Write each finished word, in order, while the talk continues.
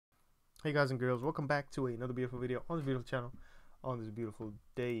Hey guys and girls, welcome back to another beautiful video on this beautiful channel on this beautiful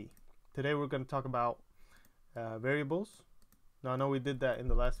day. Today we're going to talk about variables. Now I know we did that in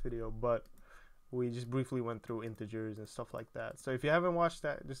the last video, but we just briefly went through integers and stuff like that. So if you haven't watched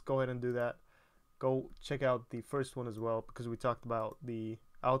that, just go ahead and do that. Go check out the first one as well, because we talked about the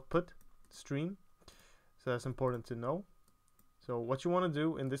output stream. So that's important to know. So what you want to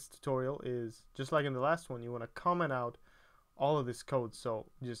do in this tutorial is, just like in the last one, you want to comment out all of this code. So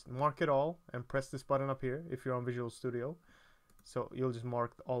just mark it all and press this button up here if you're on Visual Studio. So you'll just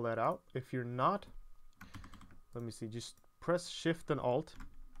mark all that out. If you're not, let me see, just press Shift and Alt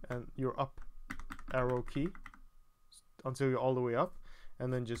and your up arrow key until you're all the way up,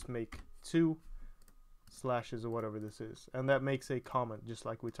 and then just make 2 slashes or whatever this is, and that makes a comment, just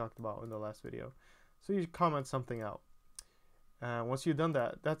like we talked about in the last video. So you comment something out. Once you've done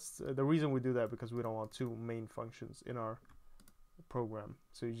that, that's the reason we do that, because we don't want two main functions in our program.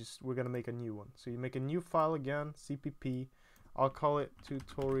 So we're gonna make a new one. So you make a new file again, cpp. I'll call it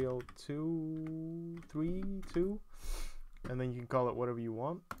tutorial 232, and then you can call it whatever you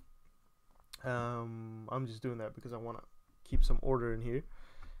want. I'm just doing that because I want to keep some order in here.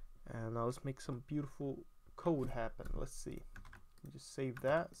 And now let's make some beautiful code happen. Let's see. Just save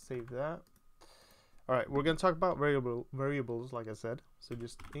that. All right, we're gonna talk about variables, like I said. So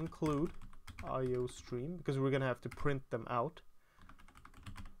just include IOStream, because we're gonna have to print them out.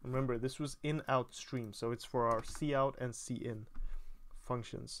 Remember, this was in-out stream, so it's for our cout and cin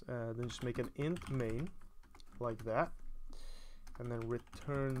functions. Then just make an int main like that, and then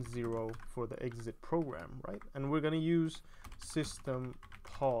return 0 for the exit program, right? And we're gonna use system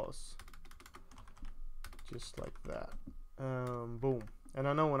pause, just like that. Boom. And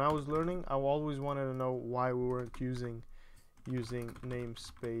I know when I was learning, I always wanted to know why we weren't using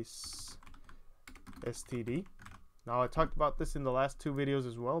namespace std. Now I talked about this in the last 2 videos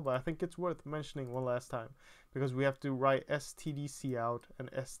as well, but I think it's worth mentioning one last time, because we have to write std_cout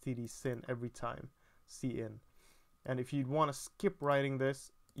and std_cin every time, cin. And if you want to skip writing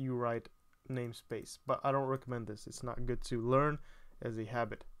this, you write namespace, but I don't recommend this. It's not good to learn as a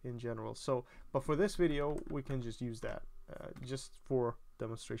habit in general. So, but for this video, we can just use that just for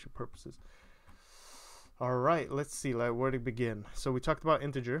demonstration purposes. All right, let's see, like, where to begin. So we talked about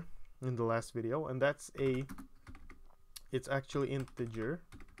integer in the last video, and it's actually integer,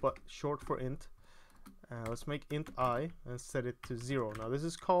 but short for int. Let's make int I and set it to 0. Now this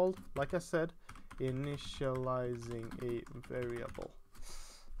is called, like I said, initializing a variable.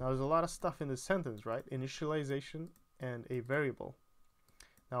 Now there's a lot of stuff in this sentence, right? Initialization and a variable.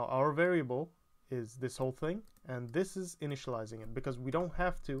 Now our variable is this whole thing, and this is initializing it, because we don't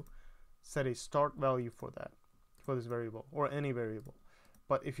have to set a start value for this variable or any variable.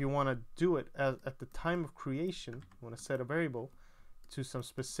 But if you want to do it at the time of creation, you want to set a variable to some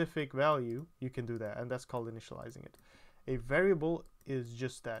specific value, you can do that, and that's called initializing it. A variable is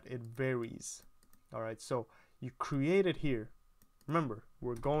just that, it varies. All right, so you create it here. Remember,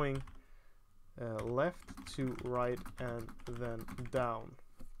 we're going left to right and then down.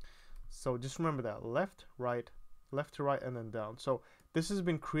 So just remember that, left to right, and then down. So this has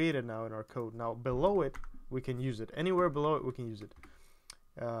been created now in our code. Now below it, we can use it. Anywhere below it, we can use it.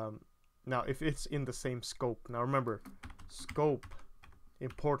 Now if it's in the same scope. Now remember, scope,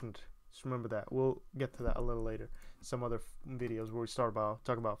 important. Just remember that. We'll get to that a little later. Some other videos where we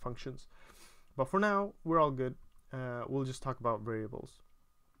talk about functions. But for now, we're all good. We'll just talk about variables.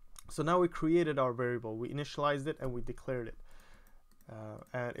 So now we created our variable, we initialized it, and we declared it,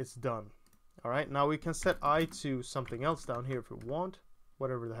 and it's done. All right, now we can set I to something else down here if we want,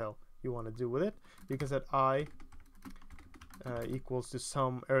 whatever the hell you want to do with it. You can set I equals to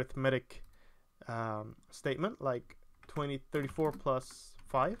some arithmetic statement, like 34 plus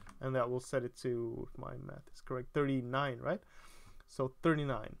 5, and that will set it to, if my math is correct, 39, right? So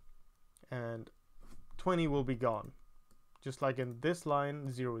 39, and 20 will be gone. Just like in this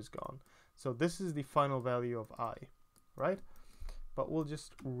line, 0 is gone. So this is the final value of I, right? But we'll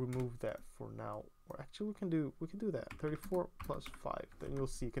just remove that for now. Or actually we can do that. 34 plus 5. Then you'll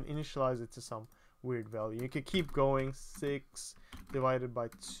see you can initialize it to some weird value. You can keep going, 6 divided by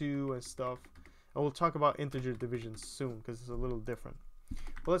 2 and stuff. And we'll talk about integer division soon, because it's a little different.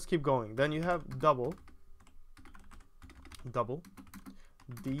 But let's keep going. Then you have double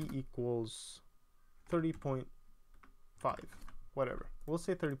d equals 30.5, whatever. We'll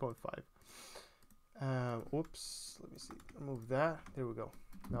say 30.5. Oops, let me see, remove that. There we go.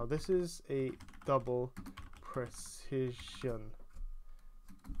 Now this is a double precision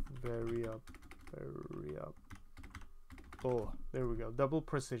variable. There we go, double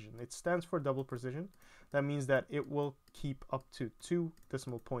precision. It stands for double precision. That means that it will keep up to 2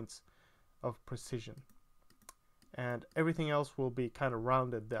 decimal points of precision, and everything else will be kind of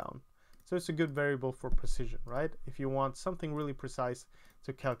rounded down. So it's a good variable for precision, right? If you want something really precise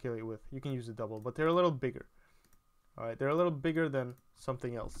to calculate with, you can use a double, but they're a little bigger. All right, they're a little bigger than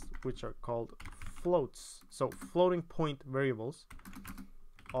something else, which are called floats. So floating point variables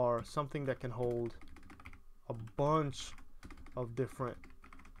are something that can hold a bunch of different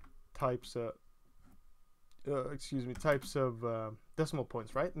types of decimal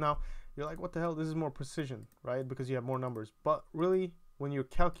points, right? Now you're like, what the hell, this is more precision, right? Because you have more numbers. But really, when you're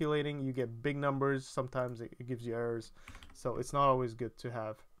calculating, you get big numbers. Sometimes it gives you errors, so it's not always good to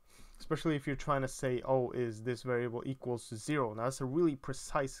have, especially if you're trying to say, oh, is this variable equals to 0? Now that's a really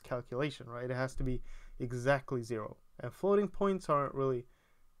precise calculation, right? It has to be exactly 0, and floating points aren't really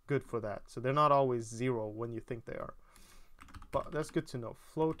good for that, so they're not always 0 when you think they are. But that's good to know.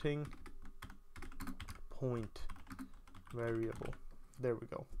 Floating point variable, there we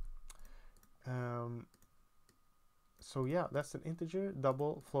go. So yeah, that's an integer,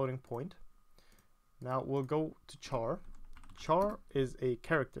 double, floating point. Now we'll go to char. Char is a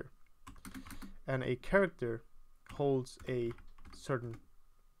character, and a character holds a certain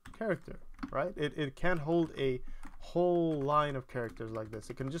character, right? It can't hold a whole line of characters like this.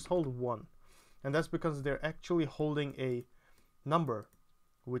 It can just hold one, and that's because they're actually holding a number,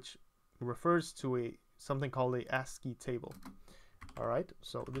 which refers to something called a ASCII table. All right,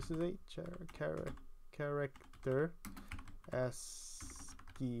 so this is a character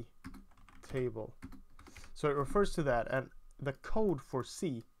ASCII table. So it refers to that, and the code for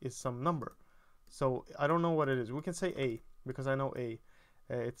C is some number. So I don't know what it is. We can say A, because I know A.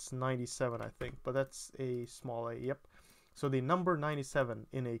 It's 97, I think, but that's a small a. Yep. So the number 97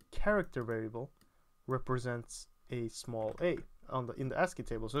 in a character variable represents a small a in the ASCII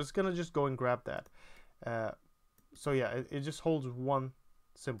table. So it's gonna just go and grab that. So yeah, it just holds one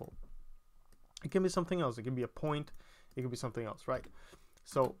symbol. It can be something else. It can be a point. It can be something else, right?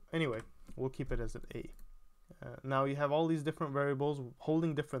 So anyway, we'll keep it as an A. Now you have all these different variables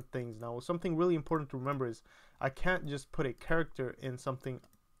holding different things. Now something really important to remember is I can't just put a character in something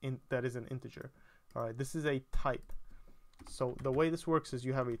that is an integer. All right, this is a type. So the way this works is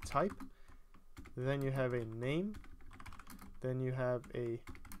you have a type, then you have a name, then you have a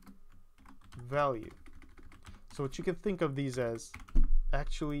value. So what you can think of these as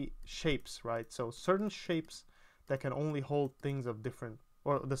actually shapes, right? So certain shapes that can only hold things of different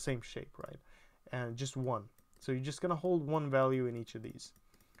or the same shape, right? And just one. So you're just gonna hold one value in each of these.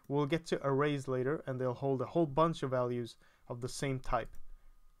 We'll get to arrays later, and they'll hold a whole bunch of values of the same type,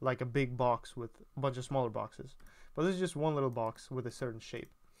 like a big box with a bunch of smaller boxes. But this is just one little box with a certain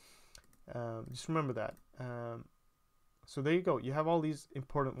shape. Just remember that. So there you go. You have all these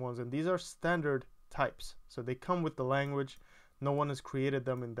important ones, and these are standard types. So they come with the language. No one has created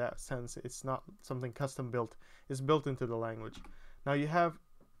them in that sense. It's not something custom built. It's built into the language. Now you have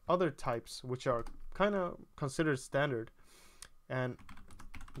other types which are kind of considered standard, and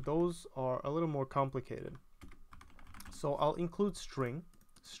those are a little more complicated. So I'll include string.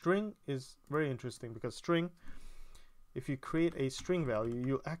 String is very interesting because string, if you create a string value,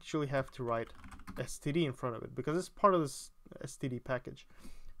 you actually have to write std in front of it because it's part of this std package.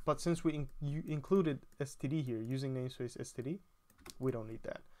 But since we included std here using namespace std, we don't need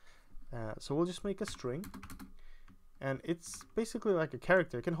that. So we'll just make a string, and it's basically like a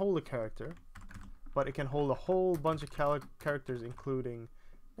character. It can hold a character, but it can hold a whole bunch of characters including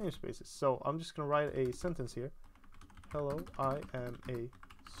namespaces. So I'm just gonna write a sentence here. Hello, I am a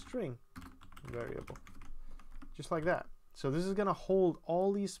string variable, just like that. So this is gonna hold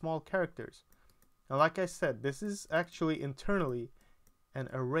all these small characters. And like I said, this is actually internally an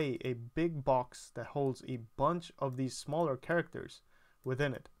array, a big box that holds a bunch of these smaller characters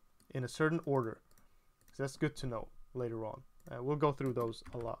within it in a certain order. So that's good to know later on. We'll go through those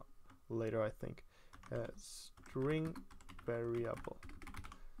a lot later, I think. String variable.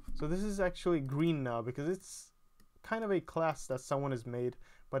 So this is actually green now because it's kind of a class that someone has made,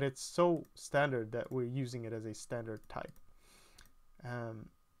 but it's so standard that we're using it as a standard type.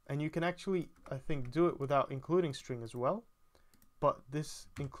 And you can actually, I think, do it without including string as well. But this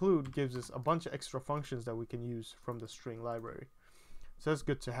include gives us a bunch of extra functions that we can use from the string library. So that's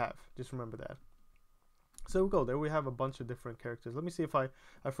good to have. Just remember that. So we go. There we have a bunch of different characters. Let me see if I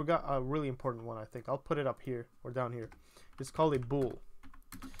forgot a really important one, I think. I'll put it up here or down here. It's called a bool.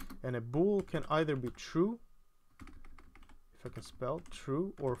 And a bool can either be true, if I can spell,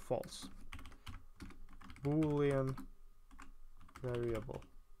 true or false. Boolean variable.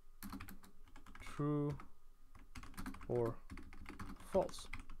 True or false.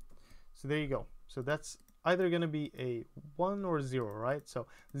 So there you go. So that's either going to be a 1 or 0, right? So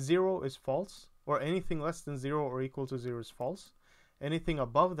 0 is false, or anything less than 0 or equal to 0 is false. Anything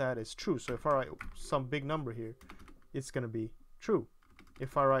above that is true. So if I write some big number here, it's going to be true.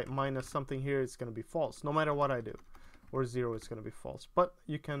 If I write minus something here, it's going to be false, no matter what I do. Or 0, it's going to be false. But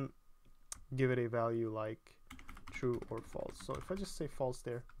you can give it a value like true or false. So if I just say false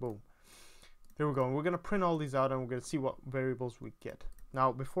there, boom. There we go. And we're going to print all these out, and we're going to see what variables we get.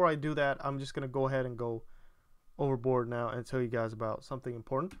 Now, before I do that, I'm just going to go ahead and go overboard now and tell you guys about something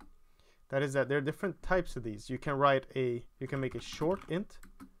important. That is that there are different types of these. You can make a short int.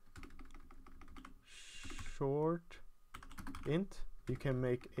 You can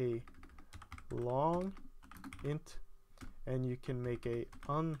make a long int, and you can make a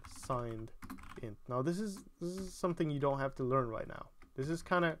unsigned int. Now this is something you don't have to learn right now. This is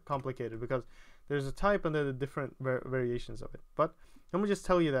kind of complicated because there's a type and there are different variations of it. But let me just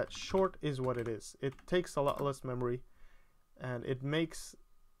tell you that short is what it is. It takes a lot less memory, and it makes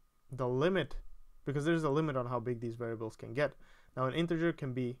the limit, because there's a limit on how big these variables can get. Now an integer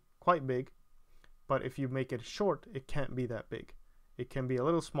can be quite big, but if you make it short, it can't be that big. It can be a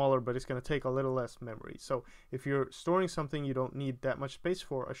little smaller, but it's going to take a little less memory. So if you're storing something you don't need that much space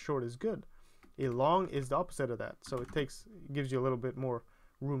for, a short is good. A long is the opposite of that. So it gives you a little bit more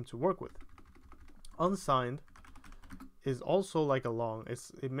room to work with. Unsigned is also like a long.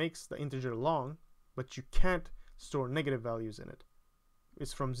 It makes the integer long, but you can't store negative values in it.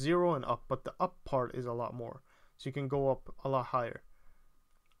 It's from 0 and up, but the up part is a lot more. So you can go up a lot higher.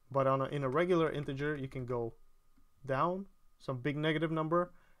 But in a regular integer, you can go down some big negative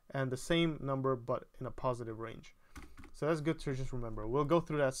number and the same number, but in a positive range. So that's good to just remember. We'll go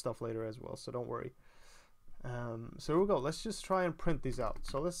through that stuff later as well, so don't worry. So here we go. Let's just try and print these out.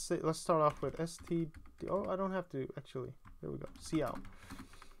 So let's start off with std. Oh, I don't have to actually. There we go.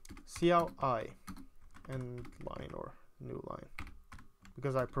 Cout I end line or new line,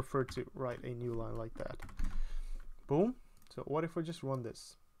 because I prefer to write a new line like that. Boom. So what if we just run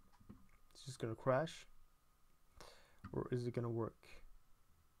this? It's just gonna crash, or is it gonna work?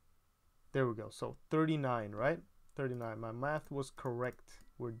 There we go. So 39, right? 39. My math was correct.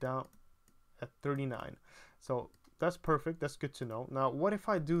 We're down at 39. So that's perfect. That's good to know. Now, what if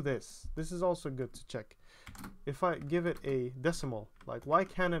I do this? This is also good to check. If I give it a decimal, like why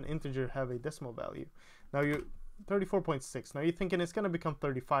can't an integer have a decimal value? Now you 34.6. Now you're thinking it's going to become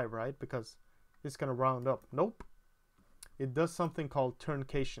 35, right? Because it's going to round up. Nope. It does something called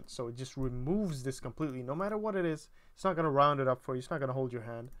truncation. So it just removes this completely. No matter what it is, it's not going to round it up for you. It's not going to hold your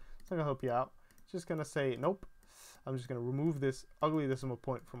hand. It's not going to help you out. It's just going to say, nope. I'm just going to remove this ugly decimal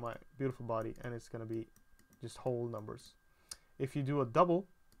point from my beautiful body, and it's going to be just whole numbers. If you do a double,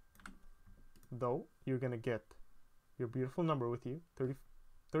 though, you're going to get your beautiful number with you,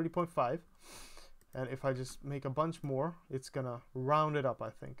 30.5. And if I just make a bunch more, it's going to round it up, I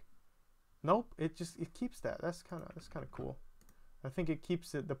think. Nope, it keeps that. That's kind of cool. I think it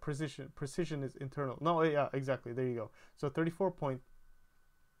keeps it, the precision is internal. No, yeah, exactly. There you go. So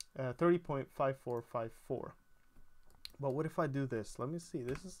 30.5454. But what if I do this? Let me see.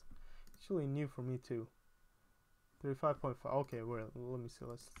 This is actually new for me too. 35.5. Okay, well, let me see.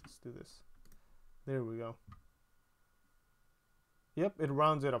 Let's do this. There we go. Yep, it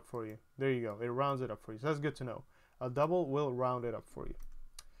rounds it up for you. There you go. It rounds it up for you. So that's good to know. A double will round it up for you.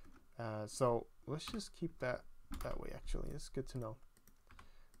 So let's just keep that way. Actually, it's good to know.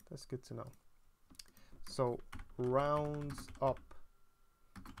 That's good to know. So rounds up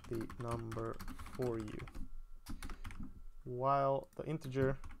the number for you, while the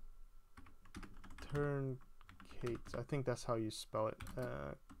integer truncates, I think that's how you spell it,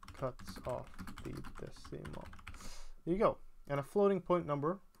 cuts off the decimal. There you go. And a floating point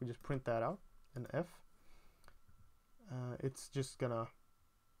number, we just print that out, an f. It's just gonna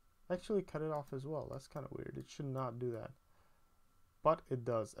actually cut it off as well. That's kind of weird. It should not do that, but it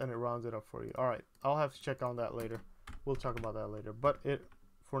does, and it rounds it up for you. All right, I'll have to check on that later. We'll talk about that later. But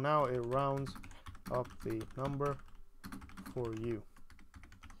for now, it rounds up the number for you.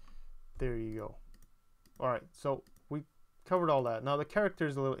 There you go. All right, so we covered all that. Now the character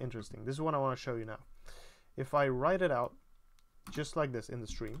is a little interesting. This is what I want to show you now. If I write it out just like this in the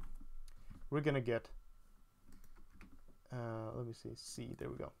stream, we're gonna get let me see, C. There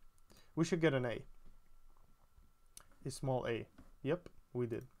we go. We should get an A small a. Yep, we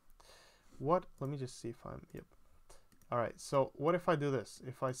did. What? Let me just see if I'm, yep. All right, so what if I do this?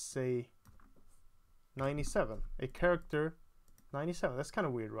 If I say 97, a character 97, that's kind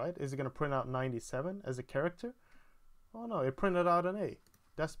of weird, right? Is it going to print out 97 as a character? Oh no, it printed out an A.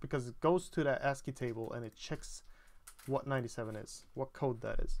 That's because it goes to that ASCII table and it checks what 97 is, what code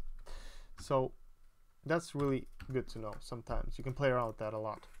that is. So That's really good to know. Sometimes you can play around with that a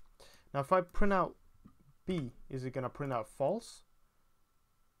lot. Now if I print out B, is it gonna print out false?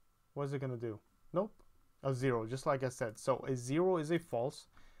 What is it gonna do? Nope, a 0, just like I said. So a 0 is a false,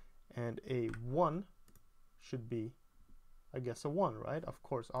 and a 1 should be, I guess, a 1, right? Of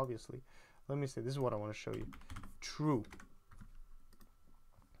course, obviously. Let me see, this is what I want to show you. True.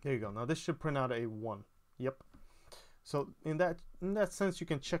 There you go. Now this should print out a 1. Yep. So in that sense, you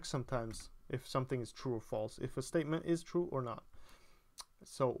can check sometimes if something is true or false, if a statement is true or not.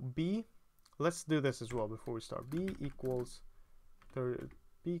 So B, let's do this as well before we start. I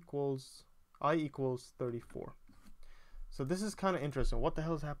equals 34. So this is kind of interesting. What the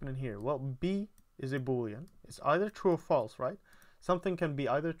hell is happening here? Well, B is a Boolean. It's either true or false, right? Something can be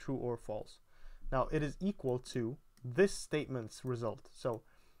either true or false. Now it is equal to this statement's result. So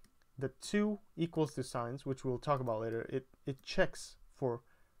the two equals to signs, which we'll talk about later, it checks for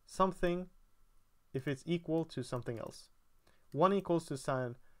something if it's equal to something else. 1 equals to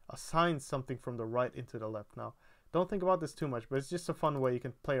sign assigns something from the right into the left. Now don't think about this too much, but it's just a fun way you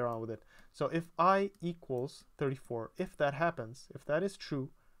can play around with it. So if I equals 34, if that happens, if that is true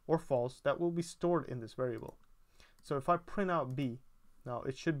or false, that will be stored in this variable. So if I print out B, now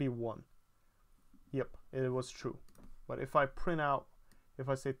it should be 1. Yep, it was true. But if I print out, if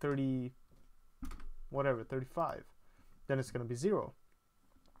I say 35, then it's going to be 0.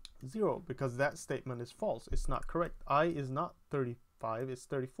 0, because that statement is false. It's not correct. I is not 35, it's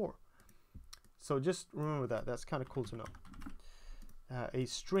 34. So just remember that. That's kind of cool to know. A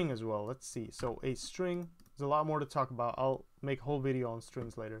string as well. Let's see. So a string, there's a lot more to talk about. I'll make a whole video on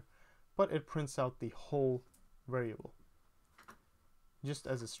strings later. But it prints out the whole variable just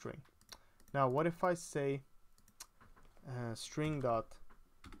as a string. Now what if I say string dot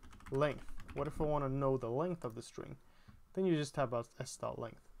length? What if I want to know the length of the string? Then you just type out s dot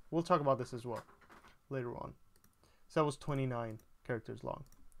length. We'll talk about this as well later on. So that was 29 characters long.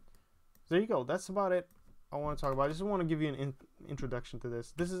 So there you go. That's about it I want to talk about. I just want to give you an introduction to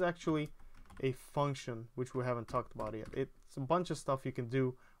this. This is actually a function which we haven't talked about yet. It's a bunch of stuff you can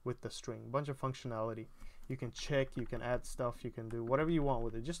do with the string, a bunch of functionality. You can check, you can add stuff, you can do whatever you want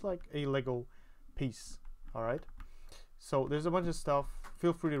with it, just like a Lego piece. All right, so there's a bunch of stuff.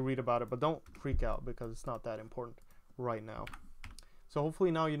 Feel free to read about it, but don't freak out because it's not that important right now. So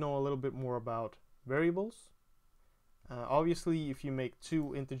hopefully now you know a little bit more about variables. Obviously if you make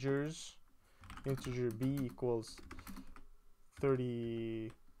two integers, integer b equals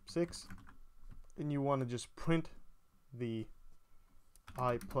 36, and you want to just print the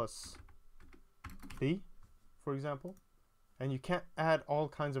I plus b, for example, and you can't add all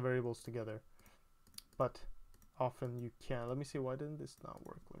kinds of variables together, but often you can. Let me see, why didn't this not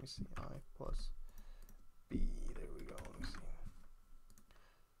work? Let me see, I plus b, there we go. Let me see,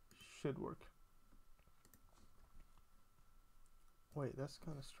 should work. Wait, that's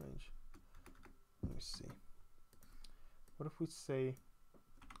kind of strange. Let me see, what if we say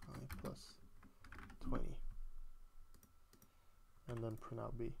I plus 20 and then print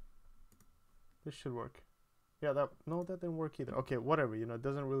out b? This should work. Yeah, that didn't work either. Okay, whatever, you know, it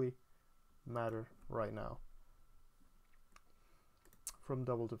doesn't really matter right now. From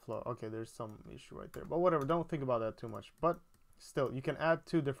double to float. Okay, there's some issue right there, but whatever, don't think about that too much. But still, you can add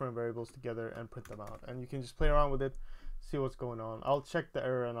two different variables together and print them out, and you can just play around with it, see what's going on. I'll check the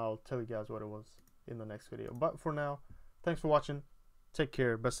error and I'll tell you guys what it was in the next video. But for now, thanks for watching, take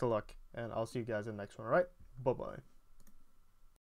care, best of luck, and I'll see you guys in the next one. All right, bye bye.